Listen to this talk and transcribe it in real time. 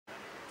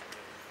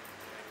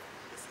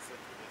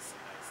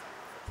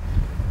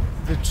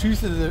the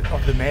truth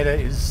of the matter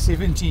is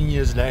 17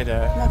 years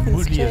later,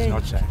 Moodley has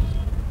not changed.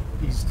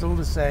 He's still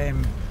the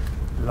same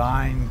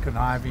lying,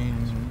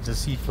 conniving,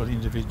 deceitful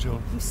individual.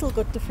 You've still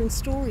got different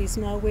stories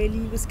now where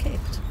Leigh was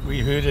kept.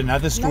 We heard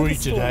another story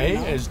today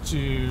as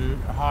to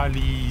how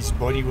Leigh's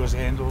body was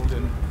handled,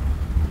 and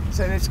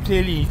so that's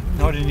clearly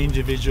not an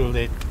individual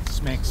that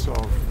smacks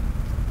of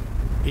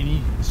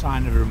any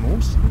sign of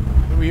remorse.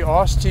 We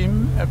asked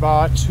him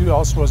about who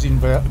else was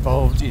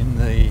involved in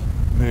the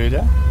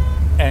murder,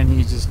 and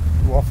he just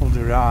waffled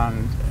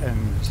around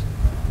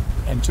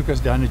and took us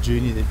down a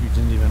journey that we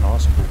didn't even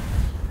ask for.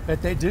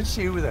 But they did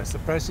share with us. The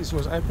process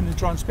was open and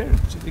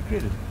transparent, to their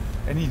credit.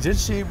 And he did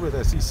share with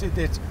us. He said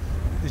that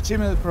the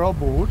chairman of the parole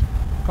board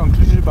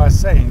concluded by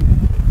saying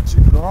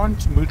to grant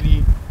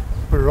Moodley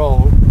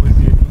parole would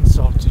be an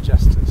insult to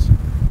justice.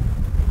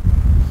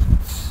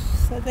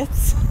 So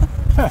that's...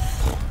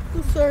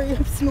 Sorry,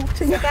 I'm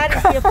snorting. So that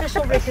is the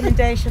official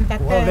recommendation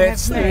that well, they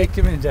that's have the made.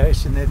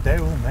 recommendation that they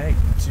will make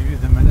to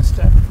the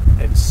minister.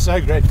 And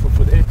so grateful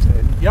for that.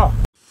 And yeah,